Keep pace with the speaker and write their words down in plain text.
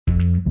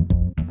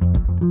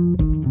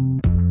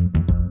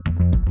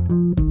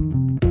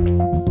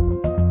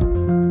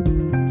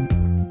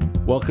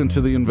Welcome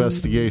to The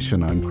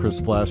Investigation. I'm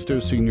Chris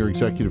Vlasto, Senior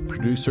Executive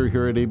Producer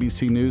here at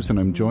ABC News, and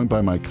I'm joined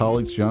by my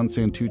colleagues John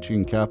Santucci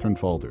and Catherine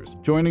Faulders.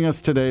 Joining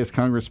us today is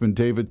Congressman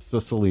David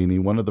Cicilline,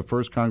 one of the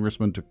first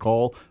congressmen to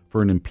call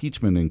for an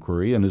impeachment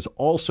inquiry and is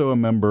also a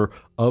member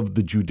of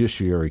the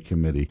Judiciary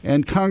Committee.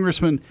 And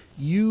Congressman,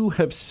 you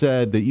have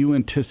said that you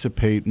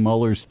anticipate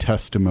Mueller's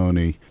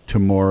testimony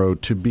tomorrow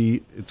it's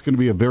going to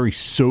be a very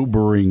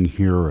sobering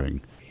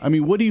hearing. I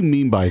mean, what do you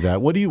mean by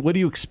that? What do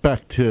you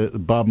expect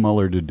Bob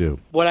Mueller to do?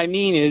 What I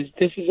mean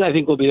is, I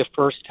think, will be the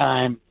first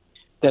time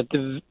that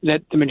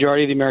the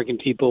majority of the American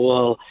people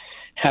will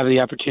have the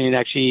opportunity to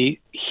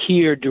actually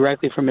hear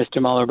directly from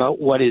Mr. Mueller about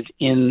what is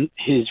in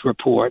his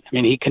report. I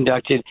mean, he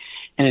conducted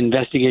an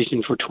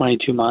investigation for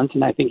 22 months,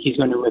 and I think he's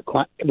going to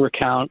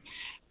recount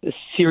the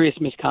serious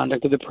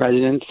misconduct of the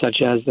president,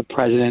 such as the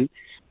president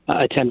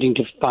attempting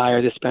to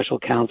fire the special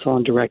counsel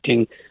and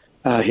directing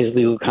his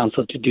legal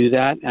counsel to do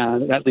that.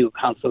 That legal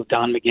counsel,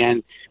 Don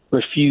McGahn,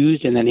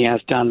 refused, and then he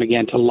asked Don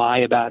McGahn to lie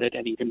about it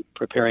and even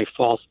prepare a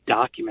false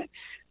document.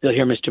 They'll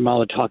hear Mr.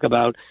 Mueller talk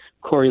about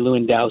Corey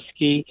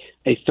Lewandowski,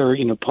 a third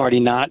party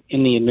not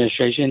in the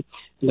administration,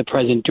 and the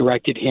president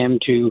directed him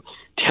to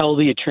tell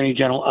the Attorney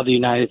General of the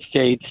United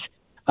States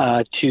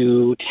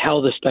to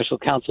tell the special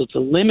counsel to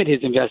limit his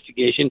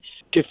investigation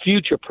to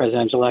future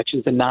presidential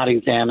elections and not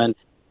examine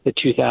the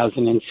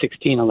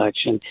 2016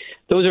 election.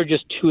 Those are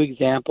just two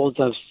examples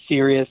of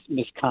serious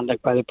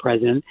misconduct by the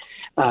president.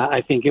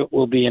 I think it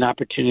will be an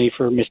opportunity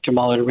for Mr.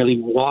 Mueller to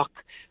really walk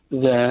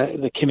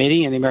the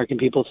committee and the American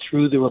people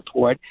through the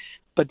report.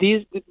 But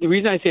the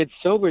reason I say it's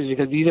sober is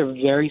because these are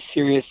very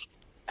serious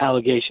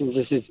allegations.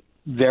 This is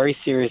very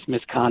serious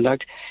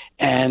misconduct.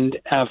 And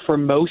for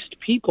most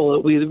people,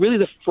 it will be really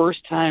the first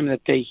time that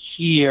they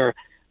hear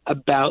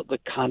about the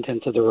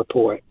contents of the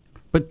report.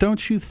 But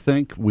don't you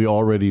think we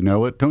already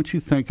know it? Don't you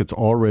think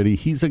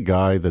he's a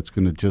guy that's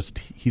going to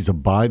he's a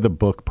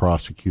by-the-book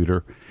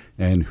prosecutor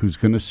and who's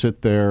going to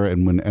sit there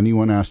and when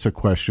anyone asks a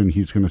question,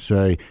 he's going to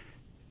say,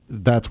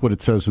 that's what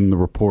it says in the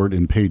report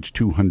in page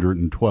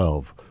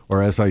 212,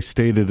 or as I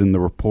stated in the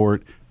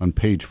report on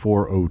page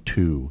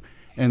 402,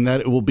 and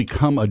that it will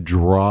become a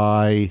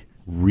dry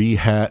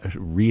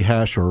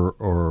rehash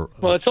or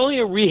Well, it's only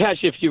a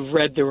rehash if you've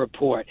read the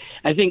report.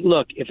 I think,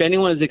 look, if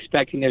anyone is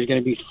expecting there's going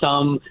to be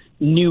some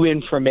new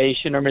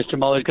information or Mr.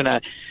 Mueller is going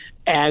to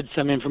add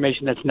some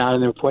information that's not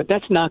in the report,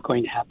 that's not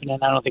going to happen,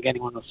 and I don't think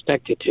anyone will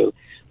expect it to.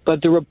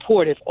 But the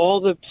report, if all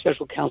the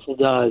special counsel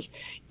does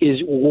is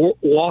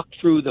walk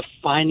through the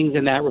findings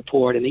in that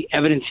report and the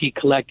evidence he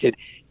collected,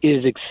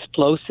 is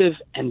explosive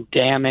and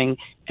damning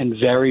and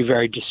very,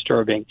 very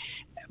disturbing.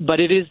 But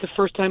it is the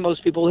first time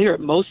most people hear it.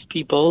 Most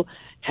people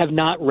have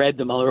not read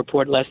the Mueller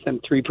report. Less than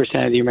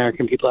 3% of the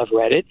American people have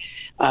read it.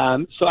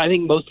 So I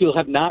think most people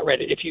have not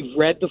read it. If you've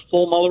read the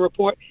full Mueller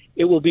report,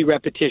 it will be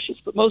repetitious.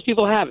 But most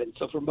people haven't.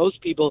 So for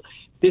most people,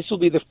 this will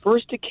be the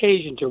first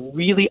occasion to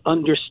really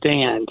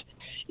understand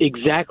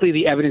exactly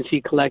the evidence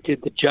he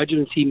collected, the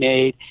judgments he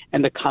made,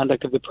 and the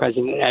conduct of the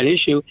president at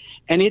issue.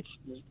 And it's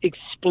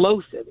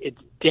explosive. It's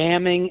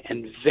damning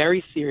and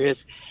very serious.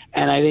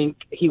 And I think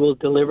he will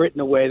deliver it in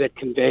a way that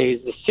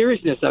conveys the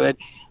seriousness of it.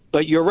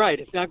 But you're right.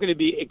 It's not going to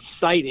be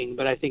exciting,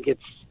 but I think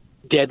it's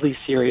deadly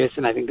serious,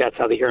 and I think that's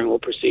how the hearing will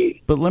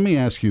proceed. But let me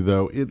ask you,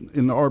 though,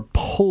 in our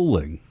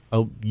polling,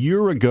 a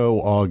year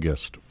ago,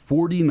 August,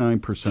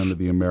 49% of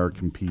the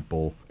American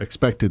people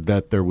expected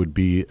that there would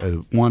be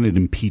wanted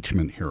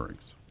impeachment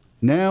hearings.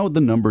 Now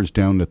the number's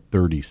down to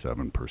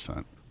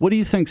 37%. What do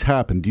you think's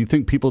happened? Do you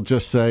think people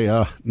just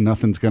say,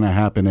 nothing's going to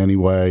happen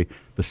anyway?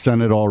 The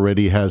Senate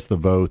already has the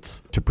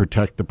votes to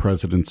protect the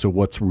president, so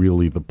what's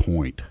really the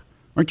point?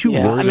 Aren't you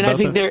worried about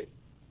that?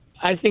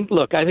 I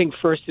think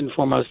first and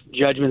foremost,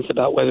 judgments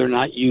about whether or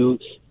not you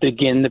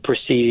begin the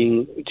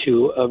proceeding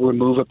to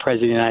remove a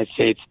president of the United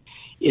States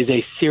is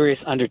a serious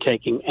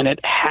undertaking, and it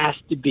has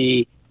to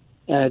be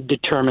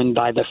determined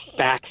by the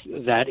facts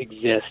that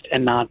exist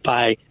and not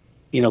by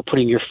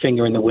putting your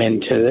finger in the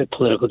wind to the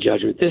political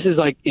judgment. This is,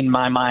 like, in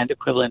my mind,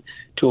 equivalent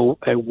to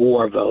a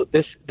war vote.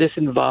 This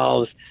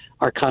involves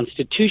our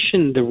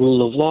Constitution, the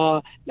rule of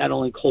law, not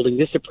only holding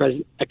this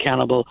president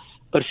accountable,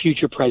 but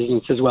future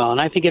presidents as well. And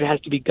I think it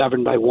has to be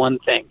governed by one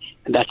thing,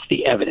 and that's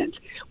the evidence.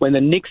 When the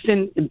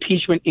Nixon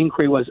impeachment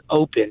inquiry was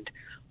opened,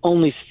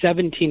 only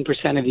 17%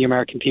 of the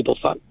American people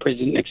thought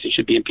President Nixon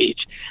should be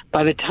impeached.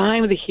 By the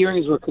time the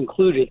hearings were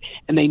concluded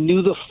and they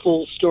knew the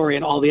full story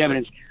and all the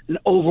evidence, an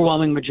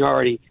overwhelming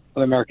majority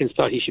of Americans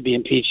thought he should be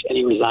impeached, and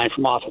he resigned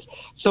from office.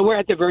 So we're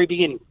at the very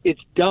beginning. It's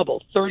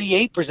double.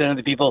 38% of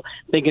the people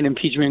think an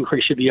impeachment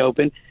inquiry should be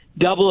open,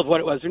 double of what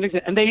it was for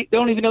Nixon, and they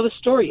don't even know the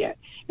story yet.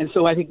 And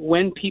so I think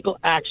when people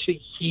actually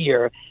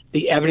hear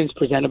the evidence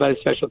presented by the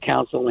special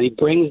counsel, when he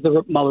brings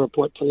the Mueller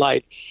report to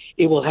light,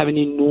 it will have an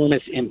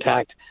enormous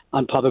impact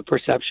on public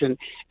perception.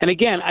 And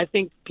again, I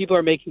think people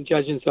are making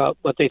judgments about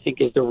what they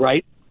think is the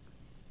right,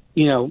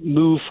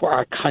 move for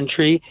our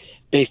country.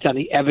 based on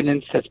the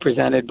evidence that's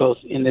presented both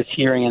in this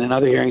hearing and in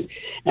other hearings.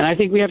 And I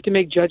think we have to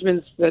make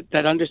judgments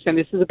that understand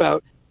this is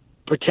about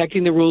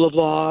protecting the rule of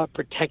law,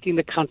 protecting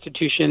the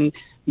Constitution,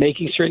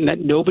 making certain that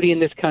nobody in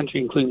this country,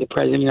 including the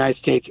President of the United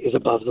States, is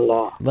above the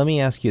law. Let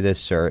me ask you this,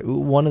 sir.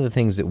 One of the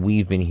things that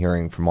we've been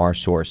hearing from our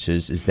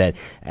sources is that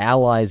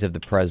allies of the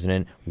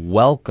president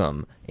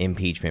welcome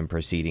impeachment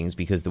proceedings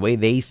because the way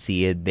they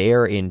see it,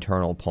 their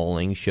internal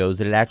polling shows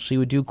that it actually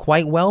would do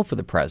quite well for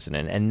the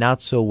president and not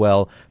so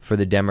well for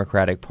the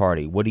Democratic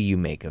Party. What do you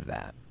make of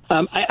that?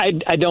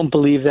 I don't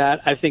believe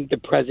that. I think the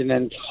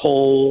president's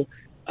whole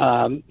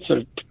sort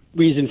of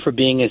reason for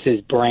being is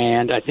his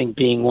brand. I think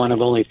being one of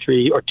only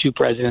 3 or 2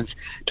 presidents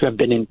to have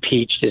been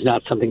impeached is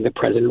not something the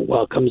president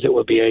welcomes. It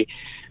will be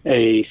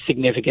a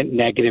significant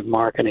negative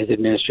mark on his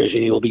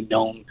administration. He will be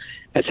known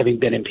as having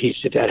been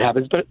impeached if that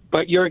happens.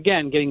 But you're,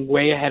 again, getting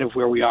way ahead of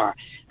where we are.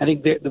 I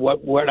think that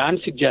what I'm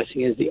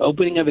suggesting is the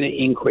opening of an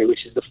inquiry,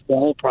 which is the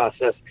formal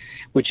process,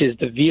 which is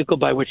the vehicle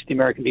by which the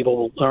American people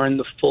will learn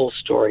the full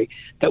story,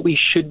 that we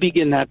should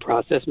begin that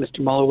process. Mr.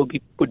 Mueller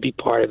would be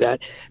part of that,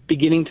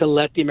 beginning to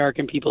let the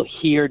American people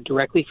hear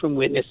directly from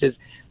witnesses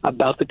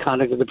about the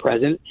conduct of the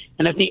president.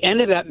 And at the end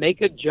of that,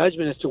 make a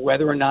judgment as to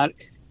whether or not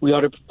we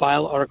ought to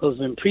file articles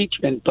of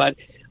impeachment. But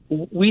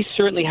we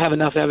certainly have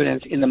enough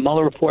evidence in the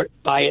Mueller report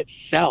by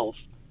itself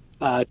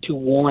to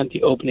warrant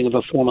the opening of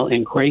a formal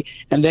inquiry.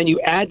 And then you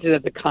add to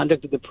that the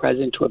conduct of the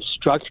president to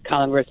obstruct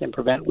Congress and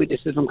prevent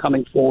witnesses from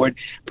coming forward,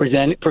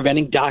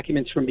 preventing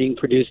documents from being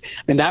produced.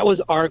 And that was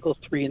Article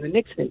 3 in the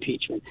Nixon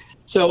impeachment.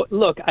 So,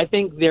 look, I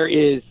think there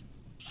is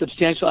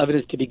substantial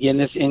evidence to begin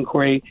this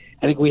inquiry.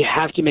 I think we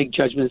have to make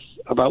judgments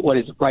about what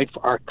is right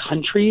for our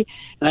country.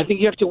 And I think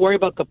you have to worry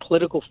about the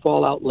political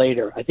fallout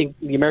later. I think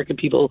the American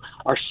people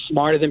are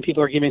smarter than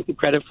people are giving them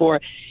credit for.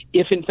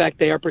 If, in fact,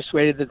 they are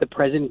persuaded that the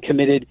president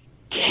committed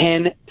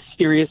 10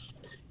 serious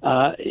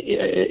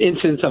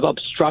incidents of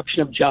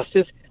obstruction of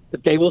justice,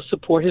 that they will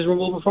support his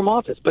removal from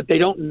office. But they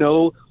don't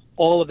know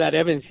all of that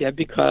evidence yet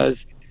because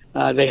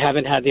they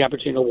haven't had the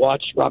opportunity to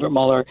watch Robert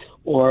Mueller,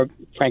 or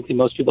frankly,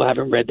 most people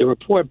haven't read the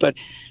report. But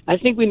I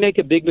think we make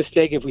a big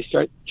mistake if we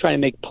start trying to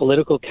make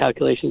political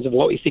calculations of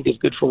what we think is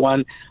good for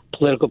one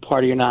political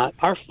party or not.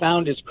 Our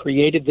founders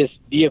created this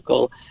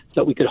vehicle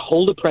so that we could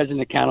hold the president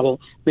accountable.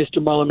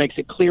 Mr. Mueller makes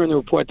it clear in the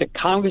report that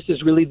Congress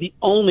is really the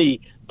only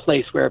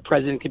place where a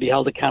president can be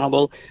held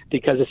accountable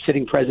because a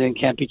sitting president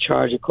can't be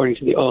charged according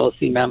to the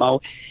OLC memo.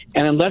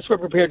 And unless we're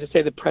prepared to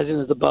say the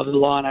president is above the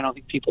law, and I don't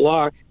think people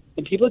are,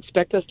 then people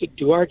expect us to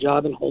do our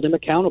job and hold him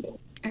accountable.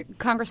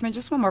 Congressman,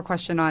 just one more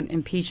question on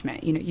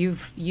impeachment.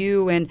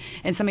 You and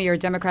some of your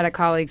Democratic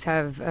colleagues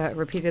have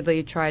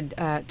repeatedly tried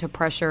to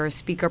pressure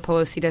Speaker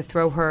Pelosi to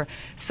throw her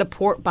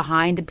support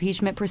behind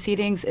impeachment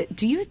proceedings.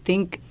 Do you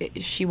think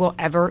she will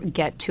ever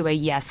get to a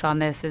yes on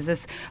this? Is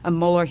this a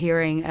Mueller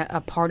hearing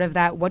a part of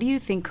that? What do you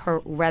think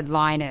her red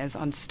line is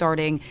on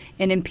starting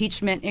an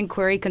impeachment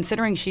inquiry,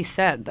 considering she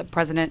said the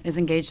president is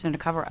engaged in a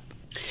cover-up?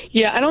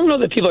 Yeah, I don't know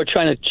that people are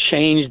trying to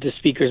change the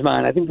speaker's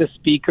mind. I think the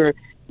speaker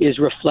is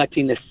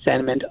reflecting the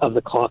sentiment of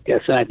the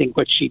caucus. And I think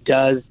what she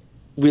does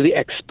really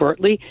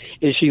expertly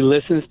is she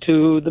listens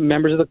to the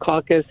members of the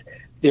caucus.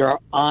 There are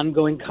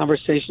ongoing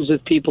conversations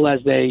with people as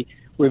they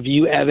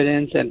review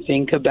evidence and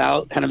think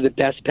about kind of the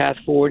best path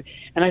forward.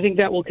 And I think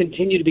that will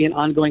continue to be an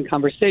ongoing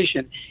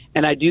conversation.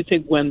 And I do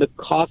think when the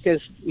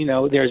caucus,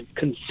 there's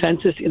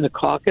consensus in the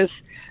caucus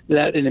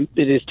that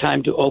it is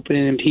time to open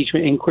an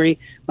impeachment inquiry,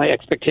 my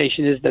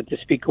expectation is that the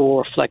speaker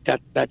will reflect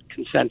that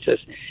consensus.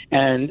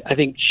 And I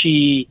think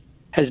she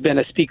has been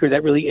a speaker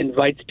that really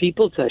invites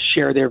people to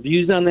share their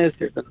views on this.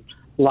 There's been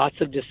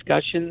lots of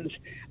discussions.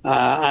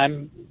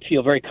 I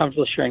feel very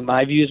comfortable sharing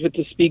my views with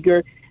the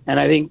speaker. And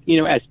I think,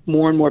 as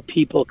more and more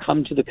people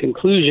come to the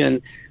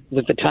conclusion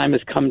that the time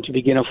has come to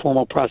begin a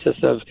formal process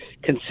of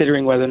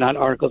considering whether or not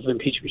articles of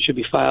impeachment should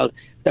be filed,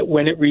 that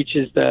when it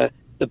reaches the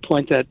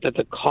point that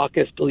the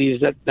caucus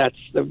believes that that's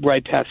the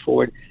right path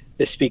forward,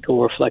 the speaker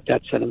will reflect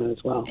that sentiment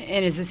as well.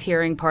 And is this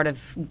hearing part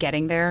of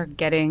getting there,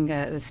 getting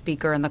the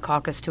speaker and the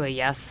caucus to a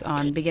yes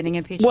on beginning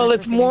impeachment? Well,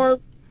 it's more,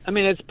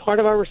 it's part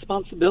of our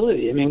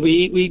responsibility.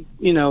 We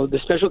the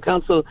special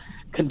counsel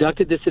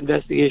conducted this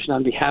investigation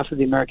on behalf of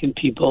the American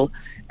people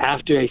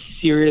after a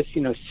serious,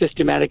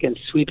 systematic and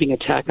sweeping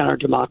attack on our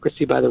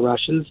democracy by the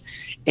Russians,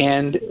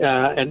 and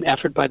an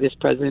effort by this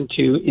president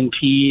to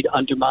impede,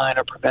 undermine,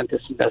 or prevent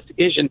this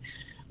investigation.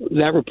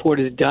 That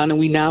report is done, and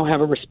we now have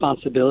a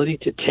responsibility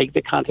to take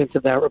the contents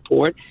of that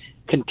report,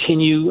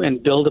 continue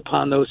and build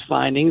upon those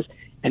findings,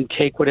 and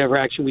take whatever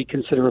action we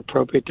consider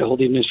appropriate to hold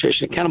the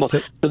administration accountable.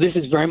 So this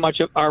is very much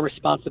our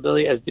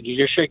responsibility as the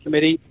Judiciary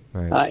Committee,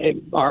 right.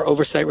 Our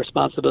oversight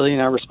responsibility,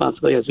 and our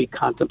responsibility as we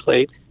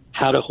contemplate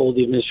how to hold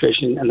the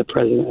administration and the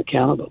president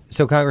accountable.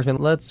 So, Congressman,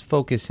 let's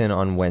focus in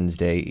on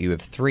Wednesday. You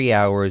have 3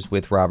 hours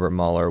with Robert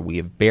Mueller. We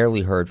have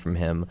barely heard from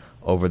him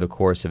over the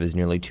course of his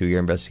nearly 2-year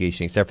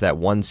investigation, except for that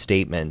one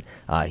statement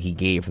he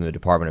gave from the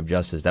Department of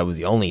Justice. That was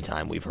the only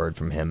time we've heard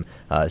from him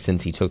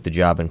since he took the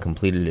job and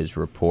completed his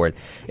report.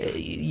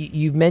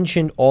 You've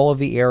mentioned all of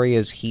the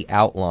areas he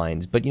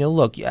outlines, but,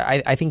 look,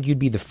 I think you'd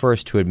be the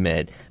first to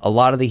admit a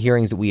lot of the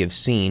hearings that we have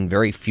seen,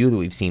 very few that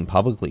we've seen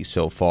publicly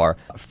so far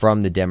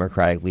from the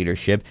Democratic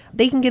leadership,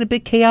 they can get a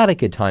bit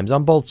chaotic at times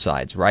on both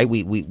sides, right?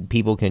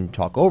 People can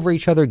talk over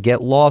each other,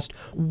 get lost.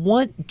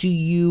 What do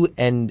you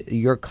and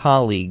your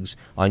colleagues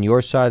on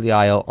your side of the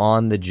aisle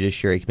on the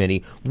Judiciary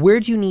Committee, where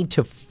do you need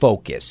to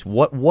focus?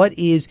 What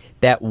is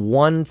that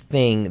one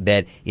thing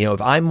that,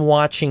 if I'm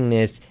watching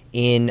this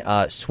in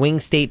swing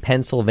state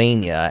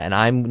Pennsylvania and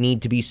I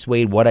need to be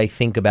swayed what I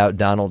think about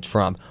Donald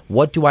Trump,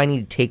 what do I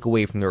need to take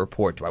away from the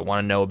report? Do I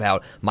want to know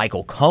about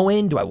Michael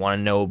Cohen? Do I want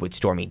to know with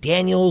Stormy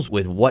Daniels,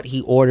 with what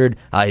he ordered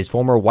his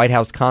former White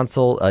House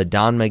counsel,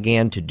 Don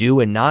McGahn, to do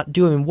and not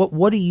do? I mean,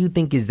 what do you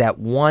think is that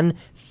one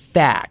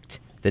fact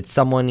that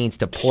someone needs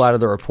to pull out of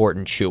the report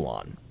and chew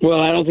on?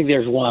 Well, I don't think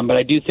there's one, but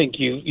I do think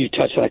you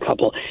touched on a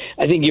couple.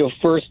 I think you'll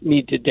first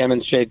need to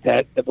demonstrate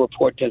that the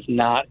report does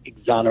not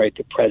exonerate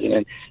the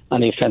president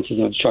on the offenses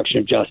of obstruction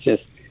of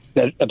justice.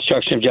 That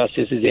obstruction of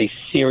justice is a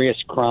serious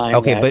crime.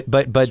 Okay,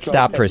 but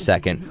stop for a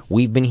second.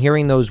 We've been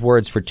hearing those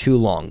words for too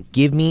long.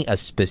 Give me a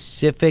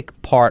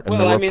specific part of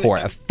the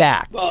report, a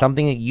fact,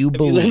 something that you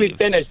believe. Let me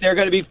finish. There are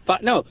going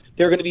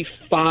to be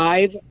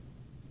 5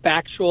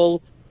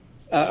 factual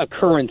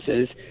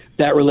occurrences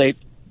that relate.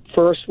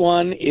 First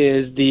one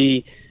is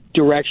the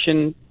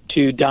direction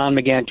to Don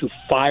McGahn to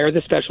fire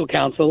the special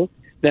counsel,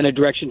 then a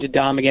direction to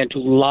Don McGahn to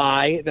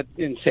lie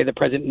and say the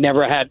president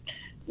never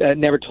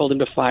told him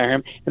to fire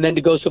him, and then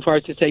to go so far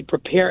as to say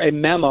prepare a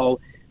memo,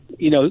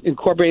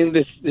 incorporating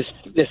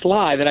this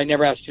lie that I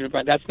never asked you to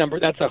write.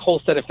 That's a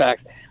whole set of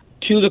facts.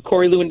 To the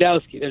Corey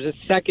Lewandowski, there's a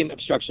second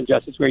obstruction of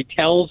justice where he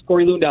tells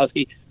Corey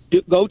Lewandowski,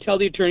 go tell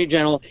the Attorney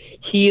General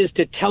he is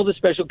to tell the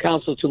special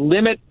counsel to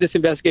limit this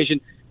investigation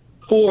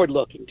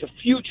forward-looking to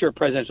future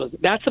presidential.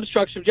 That's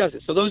obstruction of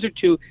justice. So those are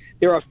 2.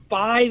 There are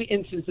 5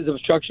 instances of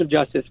obstruction of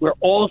justice where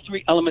all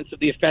 3 elements of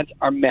the offense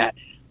are met.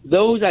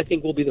 Those, I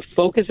think, will be the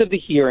focus of the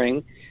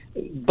hearing,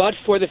 but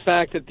for the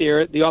fact that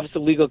the Office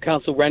of Legal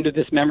Counsel rendered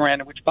this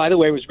memorandum, which, by the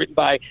way, was written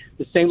by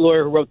the same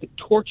lawyer who wrote the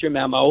torture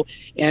memo,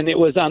 and it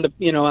was on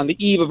the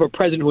eve of a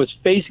president who was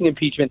facing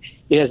impeachment.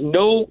 There's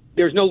no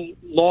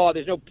law,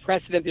 there's no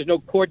precedent, there's no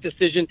court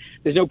decision,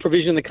 there's no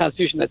provision in the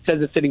Constitution that says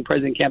the sitting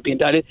president can't be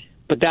indicted.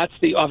 But that's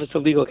the Office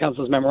of Legal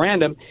Counsel's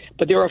memorandum.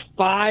 But there are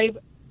 5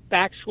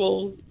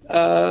 factual,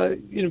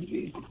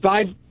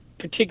 5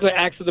 particular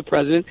acts of the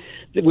president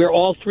where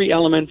all 3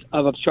 elements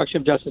of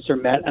obstruction of justice are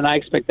met, and I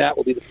expect that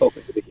will be the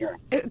focus of the hearing.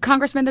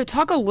 Congressman,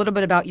 talk a little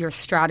bit about your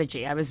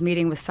strategy. I was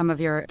meeting with some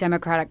of your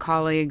Democratic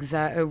colleagues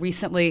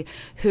recently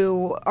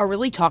who are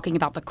really talking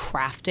about the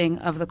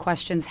crafting of the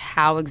questions,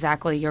 how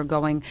exactly you're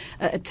going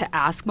to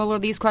ask Mueller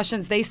these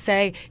questions. They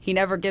say he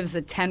never gives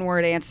a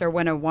 10-word answer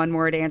when a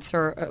 1-word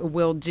answer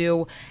will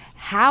do.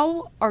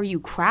 How are you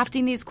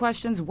crafting these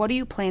questions? What do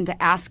you plan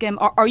to ask him?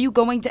 Are you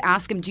going to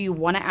ask him? Do you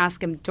want to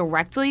ask him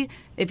directly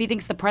if he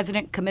thinks the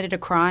president committed a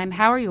crime?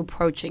 How are you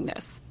approaching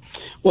this?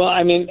 Well,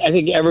 I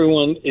think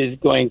everyone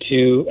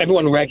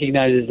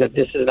recognizes that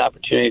this is an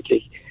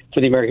opportunity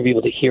for the American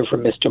people to hear from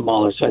Mr.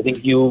 Mueller. So I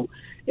think you're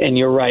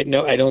right.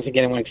 No, I don't think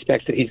anyone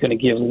expects that he's going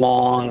to give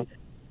long,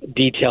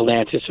 detailed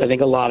answers. So I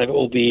think a lot of it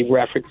will be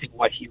referencing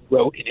what he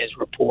wrote in his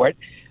report.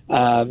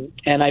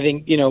 And I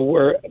think,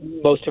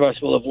 most of us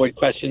will avoid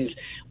questions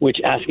which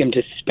ask him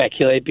to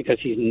speculate, because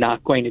he's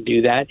not going to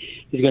do that.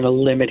 He's going to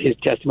limit his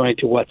testimony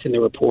to what's in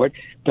the report.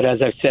 But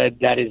as I've said,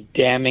 that is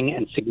damning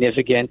and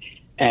significant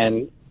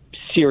and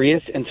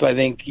serious. And so I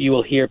think you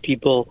will hear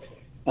people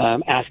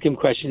ask him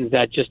questions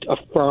that just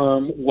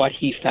affirm what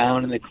he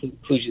found and the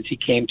conclusions he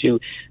came to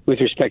with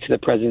respect to the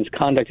president's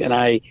conduct. And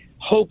I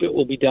hope it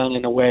will be done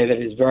in a way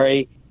that is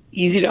very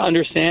easy to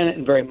understand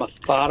and very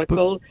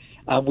methodical.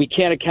 We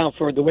can't account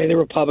for the way the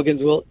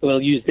Republicans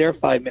will use their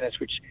 5 minutes,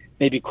 which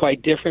may be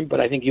quite different, but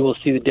I think you will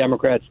see the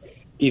Democrats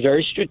be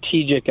very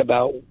strategic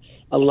about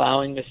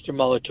allowing Mr.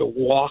 Mueller to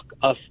walk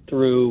us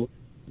through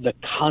the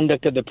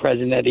conduct of the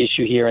president at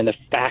issue here and the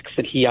facts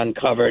that he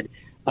uncovered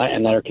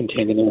and that are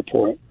contained in the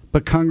report.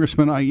 But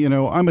Congressman,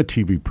 I'm a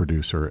TV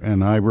producer,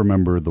 and I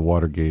remember the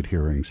Watergate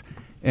hearings.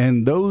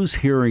 And those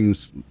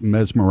hearings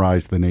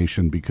mesmerized the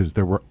nation because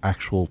there were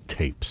actual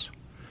tapes.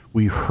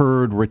 We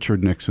heard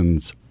Richard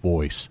Nixon's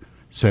voice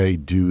say,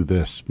 "Do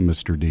this,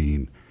 Mr.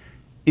 Dean."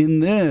 In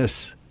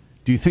this,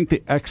 do you think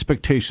the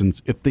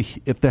expectations, if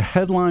the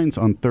headlines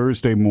on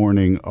Thursday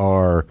morning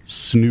are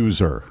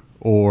snoozer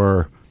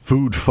or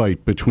food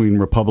fight between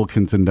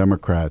Republicans and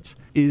Democrats,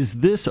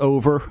 is this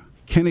over?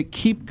 Can it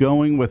keep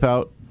going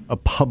without a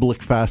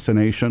public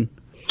fascination?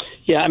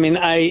 Yeah,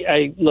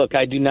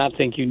 I do not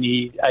think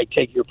I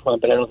take your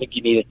point, but I don't think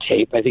you need a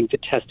tape. I think the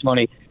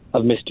testimony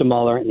of Mr.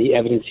 Mueller and the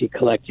evidence he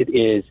collected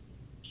is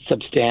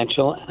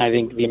substantial. And I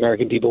think the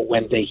American people,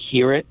 when they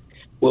hear it,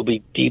 will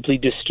be deeply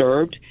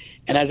disturbed.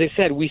 And as I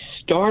said, we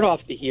start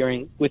off the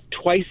hearing with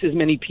twice as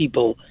many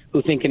people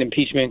who think an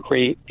impeachment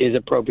inquiry is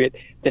appropriate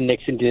than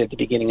Nixon did at the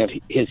beginning of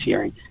his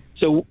hearing.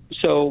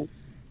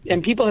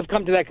 And people have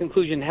come to that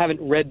conclusion and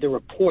haven't read the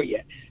report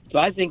yet. So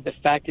I think the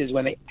fact is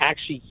when they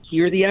actually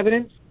hear the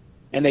evidence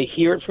and they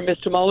hear it from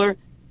Mr. Mueller,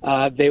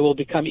 they will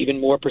become even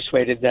more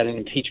persuaded that an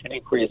impeachment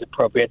inquiry is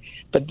appropriate.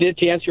 But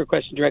to answer your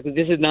question directly,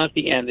 this is not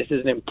the end. This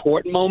is an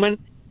important moment.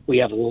 We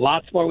have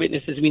lots more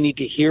witnesses we need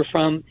to hear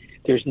from.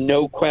 There's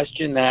no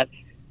question that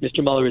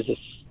Mr. Mueller is a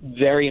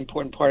very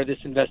important part of this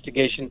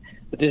investigation,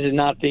 but this is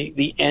not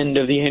the end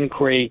of the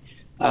inquiry.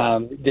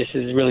 This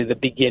is really the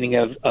beginning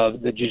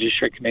of the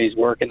Judiciary Committee's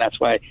work, and that's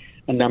why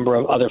a number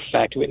of other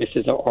fact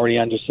witnesses are already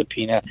under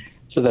subpoena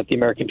so that the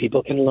American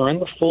people can learn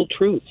the full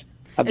truth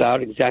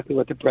about exactly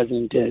what the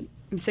president did.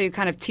 So you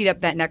kind of teed up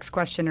that next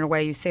question in a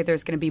way. You say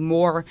there's going to be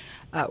more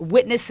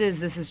witnesses.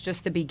 This is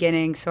just the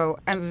beginning. So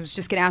I was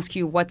just going to ask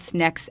you what's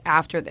next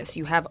after this.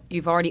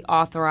 You've already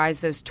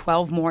authorized those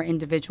 12 more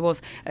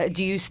individuals.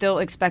 Do you still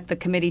expect the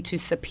committee to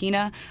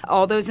subpoena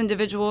all those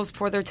individuals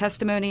for their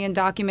testimony and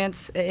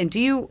documents? And do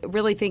you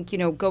really think,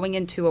 going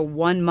into a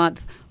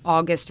 1-month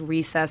August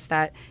recess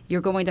that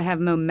you're going to have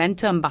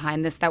momentum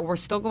behind this, that we're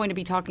still going to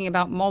be talking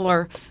about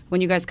Mueller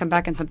when you guys come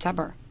back in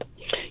September?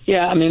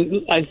 Yeah,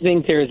 I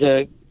think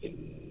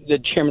the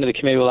chairman of the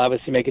committee will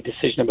obviously make a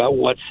decision about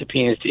what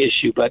subpoenas to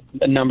issue, but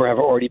a number have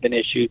already been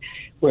issued.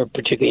 We're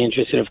particularly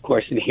interested, of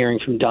course, in hearing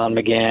from Don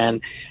McGahn,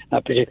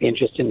 particularly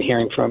interested in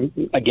hearing from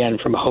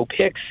Hope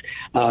Hicks,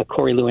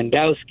 Corey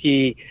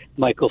Lewandowski,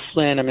 Michael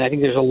Flynn. I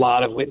think there's a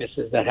lot of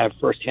witnesses that have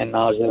firsthand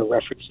knowledge that are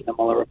referenced in the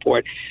Mueller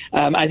report.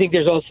 I think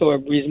there's also a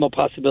reasonable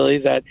possibility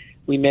that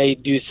we may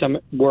do some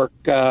work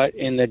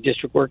in the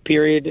district work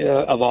period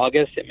of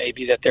August. It may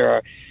be that there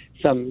are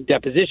some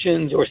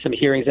depositions or some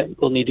hearings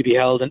that will need to be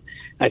held, and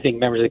I think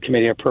members of the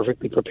committee are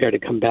perfectly prepared to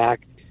come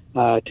back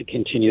to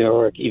continue their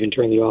work even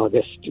during the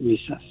August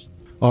recess.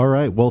 All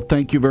right. Well,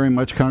 thank you very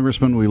much,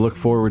 Congressman. We look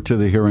forward to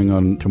the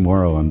hearing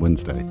tomorrow on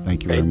Wednesday.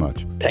 Thank you very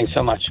much. Thanks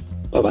so much.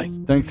 Bye-bye.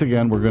 Thanks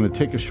again. We're going to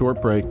take a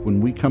short break.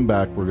 When we come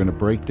back, we're going to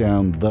break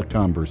down the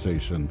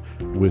conversation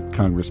with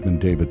Congressman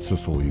David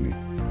Cicilline.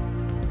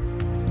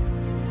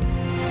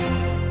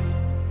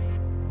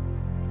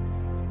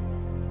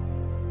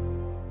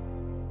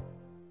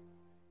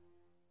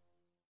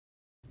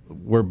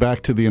 We're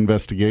back to the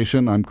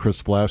investigation. I'm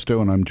Chris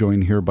Vlasto, and I'm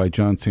joined here by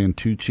John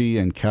Santucci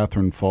and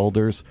Catherine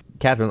Faulders.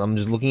 Catherine, I'm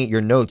just looking at your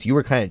notes. You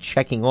were kind of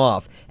checking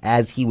off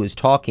as he was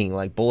talking,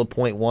 like bullet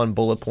point 1,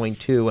 bullet point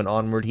 2, and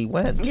onward he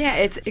went. Yeah,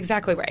 it's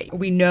exactly right.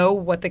 We know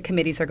what the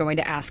committees are going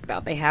to ask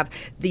about. They have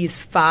these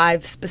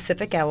 5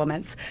 specific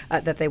elements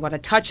that they want to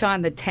touch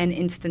on, the 10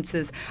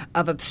 instances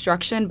of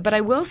obstruction. But I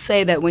will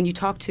say that when you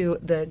talk to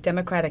the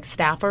Democratic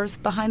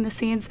staffers behind the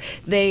scenes,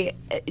 they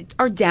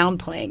are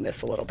downplaying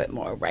this a little bit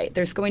more, right?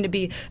 There's going to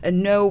be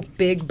no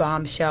big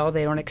bombshell.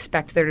 They don't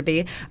expect there to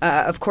be.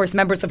 Of course,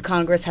 members of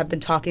Congress have been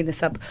talking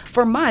this up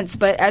for months,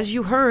 but as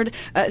you heard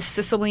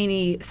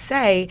Cicilline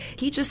say,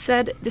 he just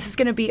said this is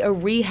going to be a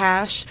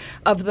rehash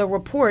of the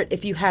report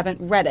if you haven't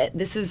read it.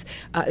 This is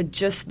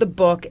just the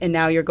book, and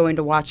now you're going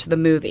to watch the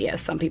movie,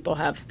 as some people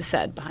have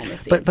said behind the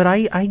scenes. But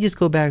I just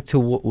go back to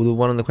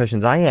one of the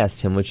questions I asked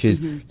him, which is,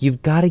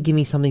 you've got to give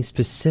me something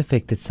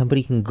specific that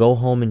somebody can go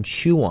home and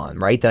chew on,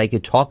 right? That I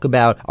could talk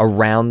about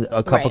around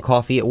a cup of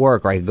coffee at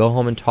work, or I could go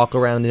home and talk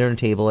around the dinner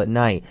table at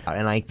night.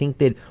 And I think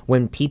that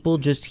when people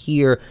just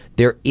hear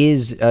there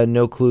is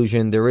no collusion,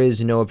 there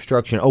is no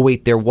obstruction, oh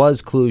wait, there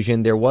was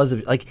collusion, there was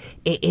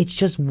it's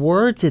just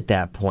words at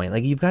that point.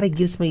 Like, you've got to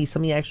give somebody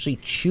something to actually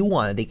chew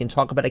on. They can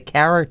talk about a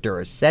character,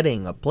 a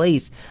setting, a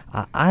place.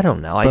 I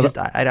don't know. I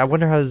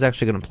wonder how this is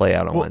actually going to play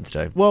out on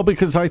Wednesday. Well,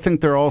 because I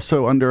think they're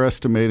also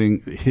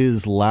underestimating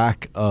his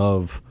lack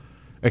of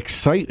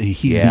excitement.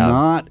 He's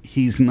not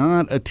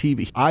a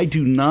TV. I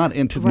do not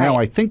now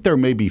I think there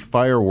may be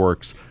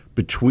fireworks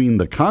between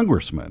the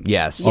congressmen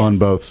on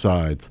both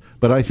sides.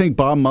 But I think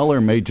Bob Mueller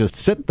may just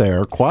sit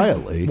there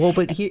quietly. Well,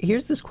 but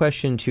here's this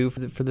question, too,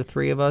 for the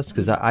three of us,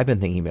 because I've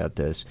been thinking about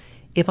this.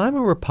 If I'm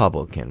a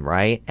Republican,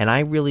 right, and I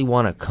really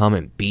want to come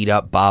and beat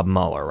up Bob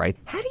Mueller, right,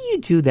 how do you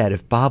do that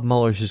if Bob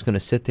Mueller's just going to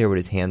sit there with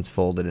his hands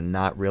folded and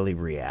not really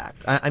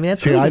react? I mean,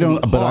 that's I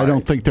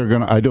don't think they're going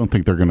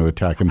to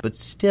attack him. But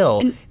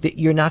still,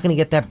 you're not going to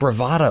get that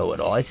bravado at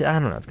all. I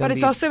don't know.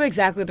 It's also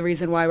exactly the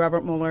reason why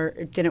Robert Mueller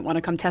didn't want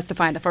to come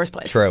testify in the first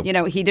place. True.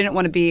 He didn't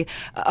want to be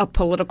a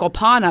political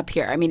pawn up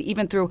here. I mean,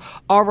 even through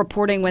our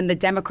reporting, when the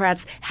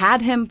Democrats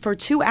had him for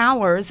 2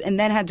 hours and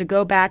then had to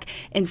go back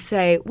and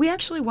say, we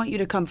actually want you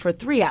to come for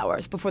 3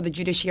 hours before the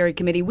Judiciary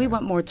Committee. We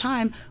want more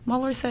time.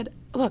 Mueller said,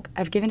 look,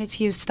 I've given it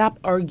to you. Stop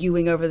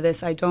arguing over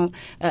this. I don't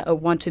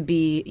want to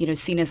be,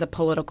 seen as a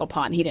political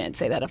pawn. He didn't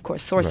say that. Of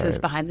course, sources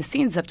behind the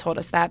scenes have told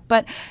us that.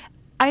 But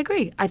I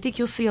agree. I think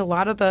you'll see a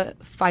lot of the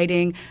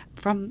fighting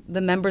from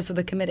the members of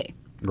the committee.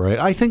 Right.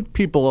 I think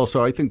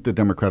the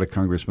Democratic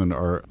congressmen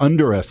are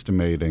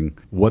underestimating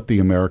what the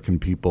American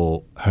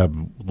people have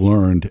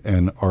learned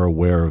and are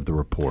aware of the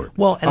report.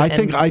 Well, I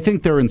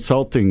think they're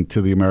insulting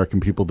to the American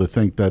people to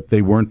think that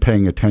they weren't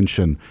paying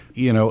attention.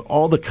 You know,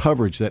 all the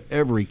coverage that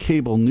every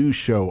cable news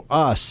show,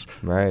 us,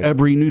 right,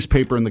 every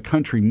newspaper in the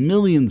country,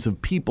 millions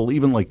of people,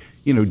 even like,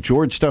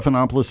 George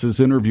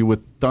Stephanopoulos' interview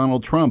with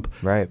Donald Trump.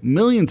 Right.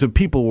 Millions of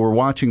people were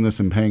watching this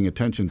and paying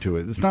attention to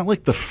it. It's not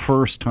like the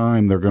first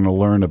time they're going to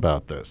learn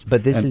about this.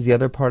 But this is the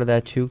other part of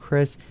that too,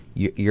 Chris.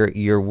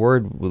 Your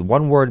word, with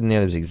one word in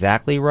there, is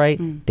exactly right.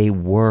 They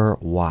were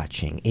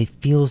watching. It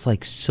feels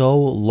like so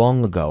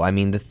long ago. I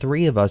mean, the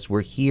three of us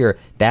were here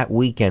that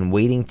weekend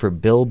waiting for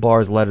Bill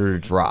Barr's letter to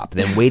drop,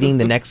 then waiting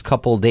the next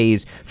couple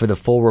days for the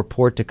full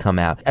report to come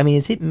out. I mean,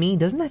 is it me?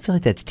 Doesn't that feel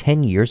like that's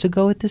 10 years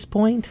ago at this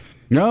point?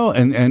 No,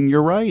 and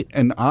you're right.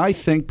 And I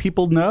think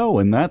people know,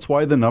 and that's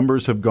why the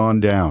numbers have gone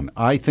down.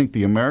 I think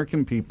the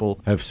American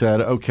people have said,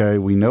 okay,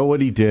 we know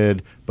what he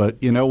did,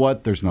 but you know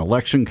what? There's an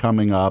election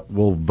coming up.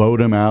 We'll vote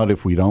him out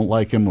if we don't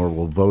like him, or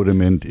we'll vote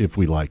him in if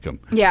we like him.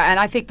 Yeah, and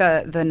I think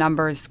the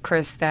numbers,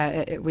 Chris,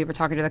 that we were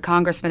talking to the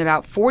congressman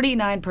about,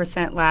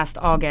 49% last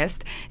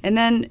August, and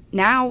then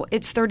now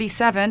it's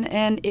 37%,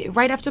 and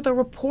right after the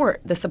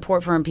report, the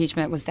support for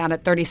impeachment was down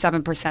at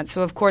 37%.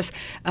 So, of course,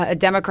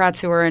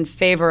 Democrats who are in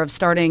favor of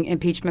starting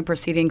impeachment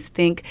proceedings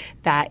think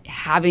that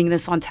having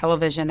this on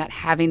television, that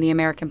having the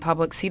American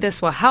public see this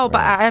will help.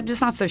 Right. I'm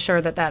just not so sure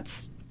that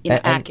that's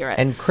accurate.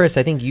 And Chris,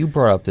 I think you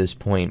brought up this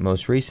point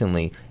most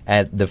recently.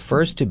 At the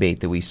first debate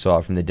that we saw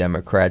from the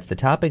Democrats, the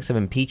topics of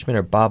impeachment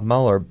or Bob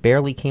Mueller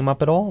barely came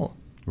up at all.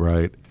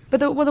 Right. But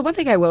the one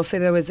thing I will say,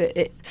 though, is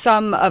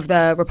some of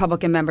the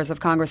Republican members of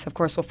Congress, of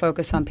course, will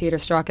focus on Peter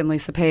Strzok and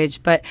Lisa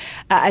Page. But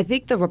I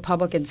think the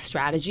Republican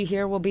strategy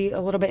here will be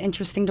a little bit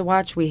interesting to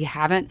watch. We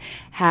haven't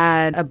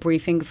had a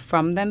briefing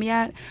from them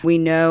yet. We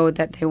know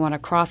that they want to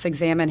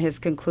cross-examine his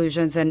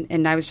conclusions.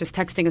 And I was just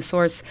texting a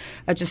source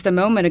just a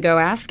moment ago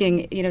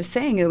asking,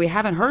 saying that we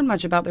haven't heard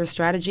much about their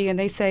strategy. And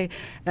they say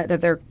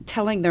that they're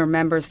telling their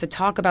members to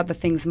talk about the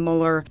things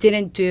Mueller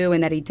didn't do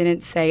and that he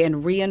didn't say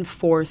and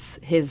reinforce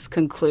his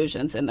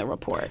conclusions in the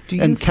report.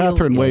 And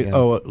Catherine,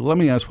 let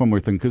me ask one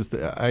more thing, because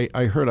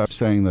I heard us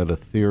saying that a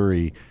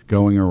theory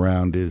going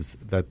around is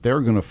that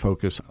they're going to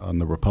focus on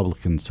the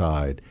Republican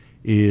side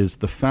is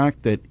the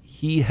fact that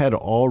he had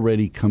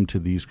already come to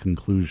these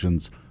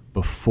conclusions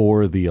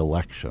before the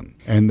election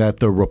and that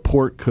the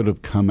report could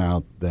have come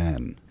out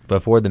then.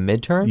 Before the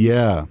midterm?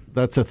 Yeah,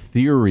 that's a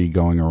theory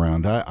going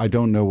around. I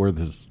don't know where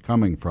this is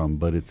coming from,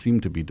 but it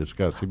seemed to be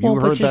discussed. Have you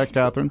heard that,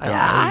 Catherine?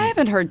 I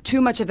haven't heard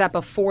too much of that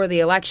before the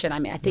election. I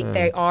mean, I think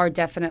they are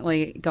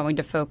definitely going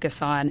to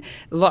focus on,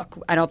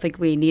 look, I don't think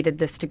we needed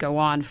this to go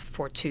on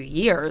for 2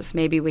 years.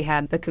 Maybe we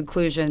had the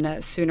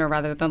conclusion sooner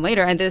rather than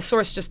later. And the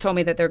source just told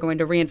me that they're going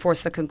to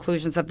reinforce the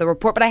conclusions of the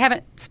report, but I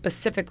haven't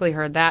specifically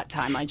heard that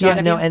timeline.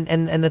 John,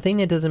 and the thing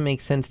that doesn't make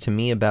sense to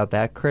me about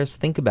that, Chris,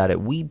 think about it.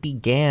 We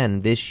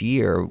began this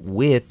year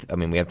with,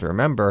 we have to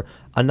remember,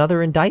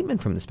 another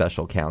indictment from the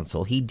special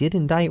counsel. He did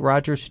indict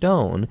Roger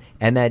Stone,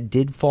 and that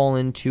did fall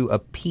into a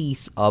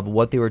piece of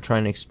what they were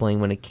trying to explain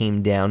when it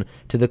came down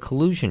to the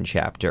collusion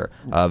chapter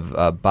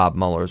of Bob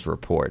Mueller's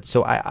report.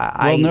 So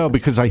no,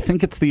 because I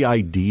think it's the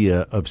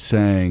idea of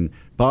saying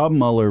Bob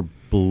Mueller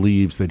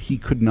believes that he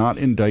could not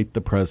indict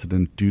the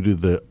president due to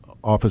the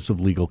Office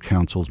of Legal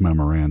Counsel's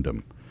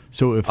memorandum.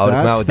 So if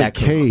that's the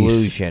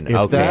case, and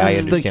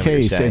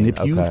if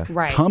you've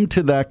come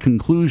to that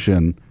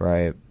conclusion,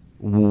 right,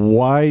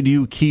 why do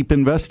you keep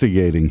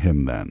investigating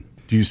him then?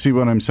 Do you see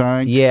what I'm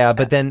saying? Yeah,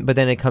 but then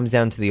it comes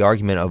down to the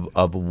argument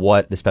of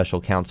what the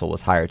special counsel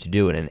was hired to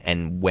do,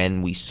 and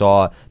when we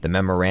saw the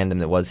memorandum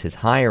that was his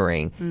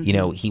hiring,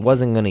 he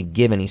wasn't going to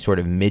give any sort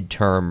of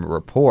midterm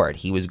report.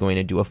 He was going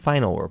to do a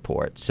final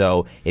report.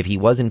 So if he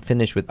wasn't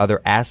finished with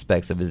other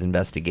aspects of his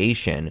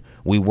investigation,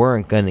 we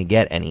weren't going to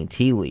get any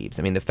tea leaves.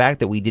 I mean, the fact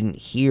that we didn't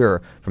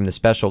hear from the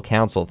special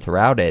counsel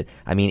throughout it,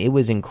 it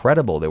was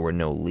incredible. There were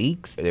no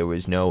leaks. There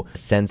was no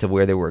sense of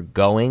where they were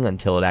going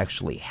until it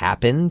actually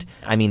happened.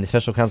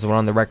 The special counsel went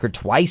on the record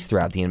twice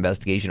throughout the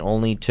investigation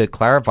only to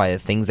clarify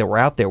that things that were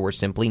out there were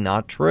simply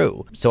not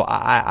true. So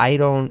I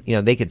don't,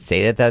 they could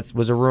say that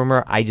was a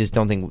rumor. I just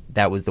don't think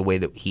that was the way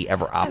that he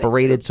ever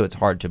operated, so it's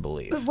hard to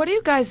believe. What do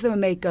you guys, though,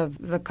 make of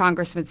the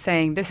congressman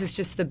saying this is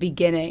just the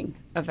beginning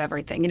of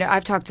everything?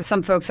 I've talked to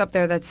some folks up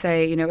there that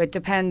say, it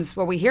depends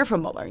what we hear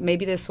from Mueller.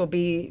 Maybe this will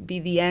be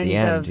the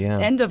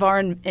end of our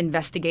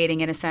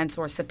investigating, in a sense,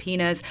 or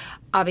subpoenas.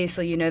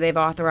 Obviously, they've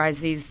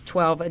authorized these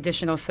 12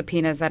 additional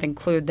subpoenas that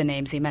include the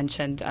names he mentioned,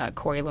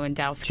 Corey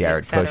Lewandowski,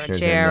 Jared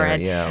Kushner's in there,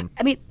 yeah.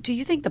 Do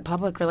you think the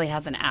public really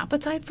has an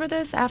appetite for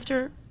this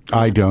after?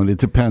 I don't. It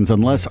depends.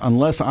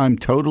 Unless I'm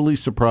totally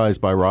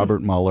surprised by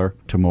Robert Mueller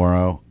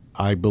tomorrow,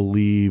 I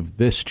believe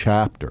this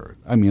chapter.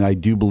 I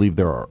do believe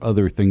there are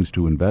other things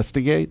to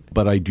investigate,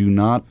 but I do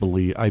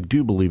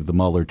believe the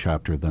Mueller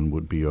chapter then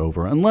would be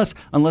over. Unless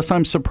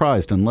I'm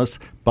surprised, unless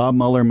Bob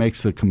Mueller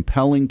makes a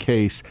compelling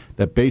case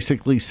that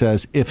basically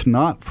says, if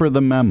not for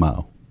the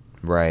memo,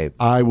 Right.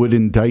 I would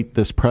indict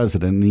this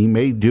president. And he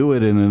may do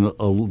it in a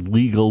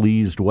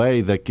legalese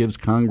way that gives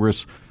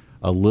Congress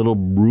a little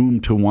room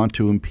to want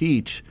to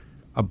impeach.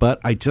 But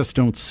I just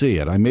don't see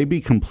it. I may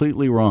be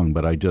completely wrong,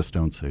 but I just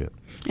don't see it.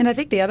 And I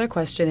think the other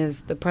question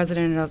is the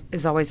president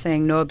is always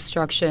saying no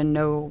obstruction,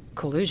 no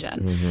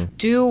collusion.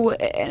 Mm-hmm.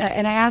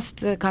 And I asked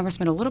the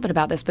congressman a little bit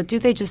about this, but do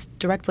they just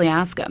directly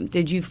ask him,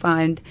 did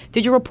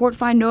your report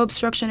find no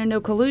obstruction and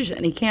no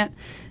collusion? He can't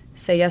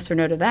say yes or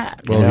no to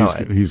that. Well,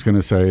 he's going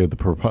to say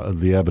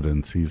the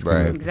evidence.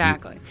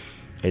 Exactly.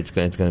 It's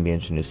going to be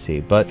interesting to see.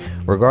 But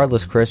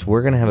regardless, Chris,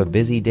 we're going to have a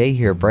busy day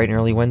here bright and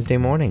early Wednesday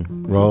morning.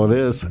 Well, it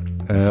is.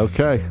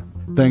 Okay.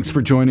 Thanks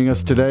for joining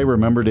us today.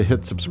 Remember to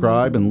hit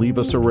subscribe and leave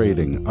us a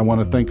rating. I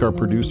want to thank our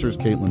producers,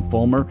 Caitlin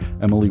Fulmer,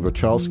 Emily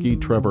Wachowski,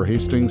 Trevor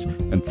Hastings,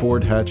 and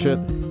Ford Hatchett.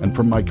 And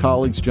from my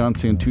colleagues, John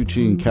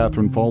Santucci and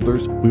Catherine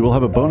Folders, we will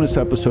have a bonus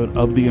episode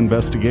of The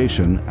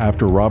Investigation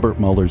after Robert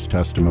Mueller's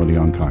testimony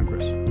on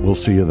Congress. We'll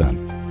see you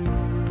then.